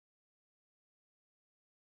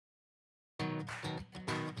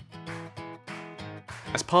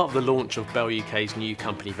As part of the launch of Bel UK's new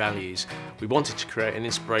company values, we wanted to create an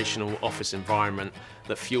inspirational office environment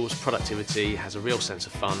that fuels productivity, has a real sense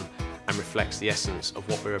of fun, and reflects the essence of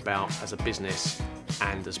what we're about as a business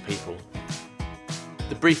and as people.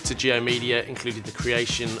 The brief to Geo Media included the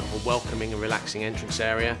creation of a welcoming and relaxing entrance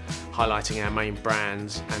area, highlighting our main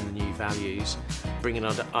brands and the new values, bringing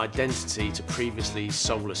our identity to previously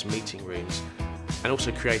soulless meeting rooms, and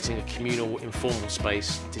also creating a communal, informal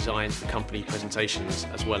space designed for company presentations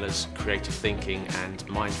as well as creative thinking and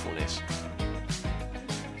mindfulness.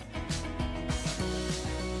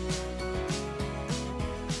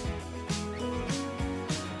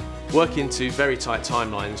 Working to very tight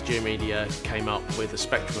timelines, Geo Media came up with a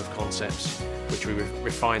spectrum of concepts which we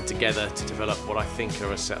refined together to develop what I think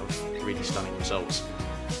are a set of really stunning results.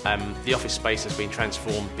 The office space has been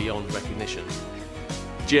transformed beyond recognition.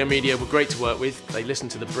 Geo Media were great to work with. They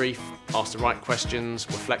listened to the brief, asked the right questions,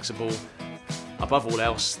 were flexible. Above all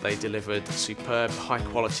else, they delivered superb,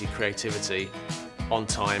 high-quality creativity on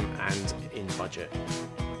time and in budget.